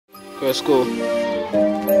Cresco.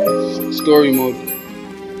 Story mode.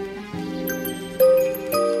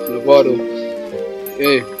 Nevada.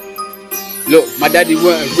 Hey. Look, my daddy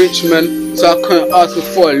weren't a rich man, so I couldn't ask him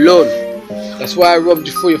for a loan. That's why I robbed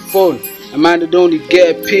you for your phone. A man that only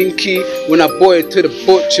get a pinky when I bought it to the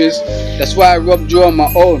butchers. That's why I robbed you on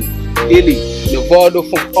my own. Illz, Nevada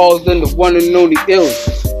from Illz, the one and only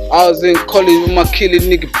Illz. I was in college with my killing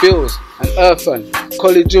nigga bills and earthan.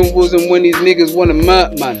 College and wasn't when these niggas wanna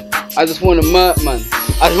murk man. I just wanna murk man.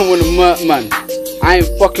 I don't wanna murk man. I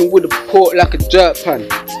ain't fucking with the port like a jerk pan.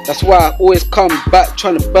 That's why I always come back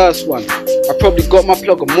trying to burst one. I probably got my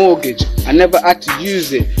plug a mortgage. I never had to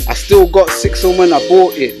use it. I still got 6 on when I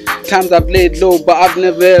bought it. Times I've laid low, but I've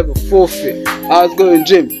never ever forfeit. I was going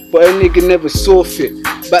gym, but a nigga never saw fit.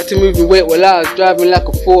 Back to moving weight while I was driving like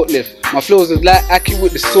a forklift. My flows was like Aki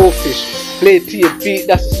with the swordfish. Play to your beat,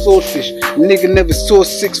 that's a swordfish. Nigga never saw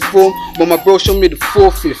 6th form, but my bro showed me the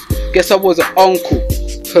 4th. Guess I was an uncle.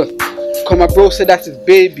 Cause my bro said that's his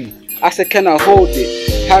baby. I said, can I hold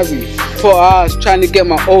it? Harry, 4 hours trying to get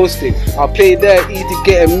my own stick. I'll play there, eat to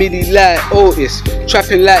get a midi like Otis.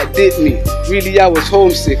 Trapping like Disney. Really I was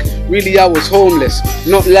homesick. Really I was homeless.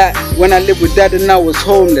 Not like when I lived with dad and I was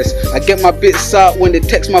homeless. I get my bits out when they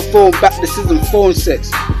text my phone back. This isn't phone sex.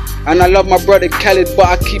 And I love my brother Khaled, but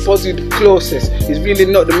I keep Ozzy the closest. He's really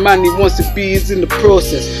not the man he wants to be, he's in the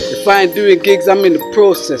process. If I ain't doing gigs, I'm in the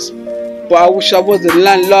process. But I wish I was a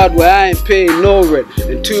landlord where I ain't paying no rent.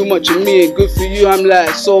 And too much of me ain't good for you, I'm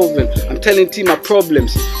like solving. I'm telling T my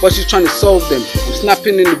problems, but she's trying to solve them. I'm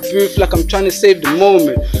snapping in the booth like I'm trying to save the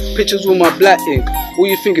moment. Pictures with my black ink, all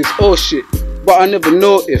you think is oh shit, but I never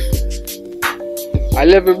know if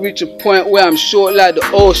I'll ever reach a point where I'm short like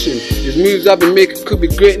the ocean. These moves I've been making could be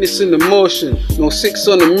greatness in the motion. No 6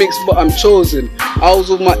 on the mix, but I'm chosen. I was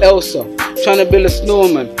with my Elsa, trying to build a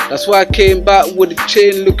snowman. That's why I came back with the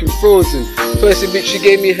chain looking frozen. First bitch she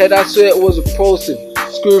gave me head, I swear it was a process.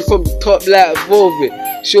 Screwing from the top like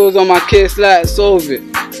Volvic. She was on my case like solve it.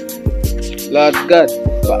 Lord God.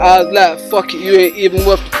 But I was like, fuck it, you ain't even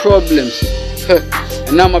worth the problems.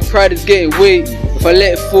 And now my pride is getting weighty. If I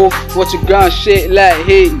let it fall, watch the ground shake like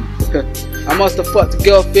Haiti. I must have fucked a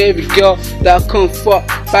girl for every girl that I couldn't fuck.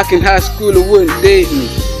 Back in high school it wouldn't date me.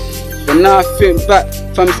 But now I think back,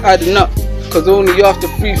 fam, it's adding up. Cause only after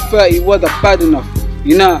 3:30 was I bad enough.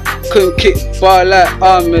 You know, I couldn't kick bar like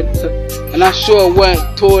Ahmed. And I sure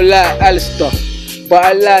weren't tall like Alistair. But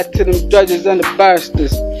I lied to them judges and the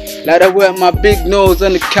barristers. Like I wear my big nose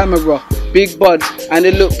on the camera. Big buds, and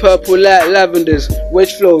they look purple like lavenders.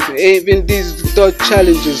 Wedge flows, it ain't been these the dodge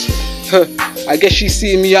challenges. I guess she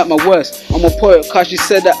see me at my worst. I'm a poet cause she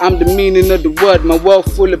said that I'm the meaning of the word. My world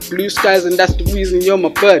full of blue skies and that's the reason you're my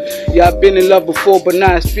bird. Yeah, I've been in love before, but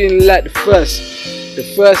now it's feeling like the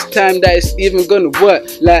first time that it's even gonna work.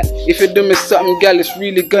 Like, if you do me something, gal, it's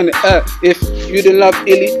really gonna hurt. If you didn't love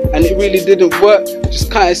Illz and it really didn't work, just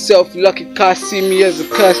count yourself lucky cause see me as a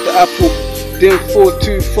curse. The apple didn't fall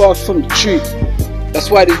too far from the tree.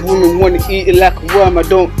 That's why these women wanna eat it like a worm. I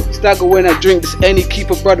don't stagger when I drink this, any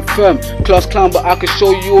keep a brother firm. Class clown, but I can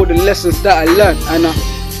show you all the lessons that I learned. And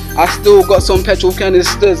I still got some petrol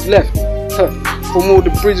canisters left from all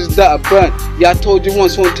the bridges that I burnt. Yeah, I told you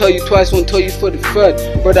once, won't tell you twice, won't tell you for the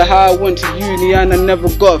third. Brother, how I went to uni and I never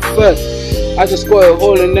got a third. I just got a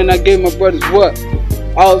hole and then I gave my brothers work.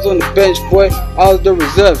 I was on the bench, boy, I was the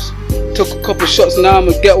reserves. Took a couple shots, now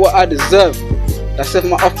I'ma get what I deserve. That's if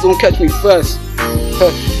my off don't catch me first.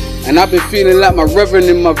 And I've been feeling like my reverend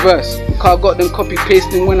in my verse. Cause I got them copy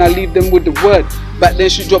pasting when I leave them with the word. Back then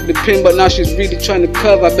she dropped the pin, but now she's really trying to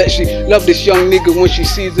curve. I bet she love this young nigga when she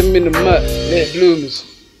sees him in the mud. Let bloomers.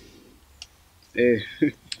 Hey.